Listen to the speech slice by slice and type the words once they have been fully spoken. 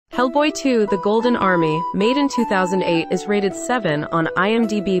Hellboy 2: The Golden Army, made in 2008, is rated 7 on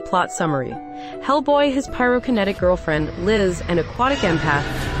IMDb. Plot summary. Hellboy, his pyrokinetic girlfriend, Liz, and aquatic empath,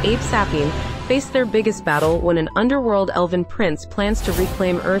 Abe Sapien, face their biggest battle when an underworld elven prince plans to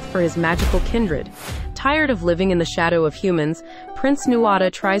reclaim Earth for his magical kindred. Tired of living in the shadow of humans, Prince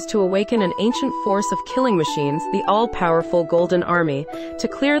Nuada tries to awaken an ancient force of killing machines, the all-powerful Golden Army, to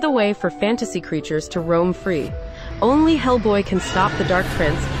clear the way for fantasy creatures to roam free. Only Hellboy can stop the Dark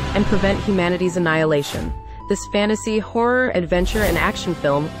Prince and prevent humanity's annihilation. This fantasy, horror, adventure, and action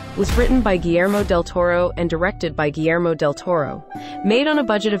film was written by Guillermo del Toro and directed by Guillermo del Toro. Made on a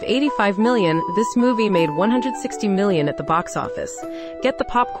budget of $85 million, this movie made $160 million at the box office. Get the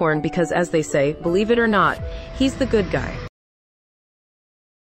popcorn because, as they say, believe it or not, he's the good guy.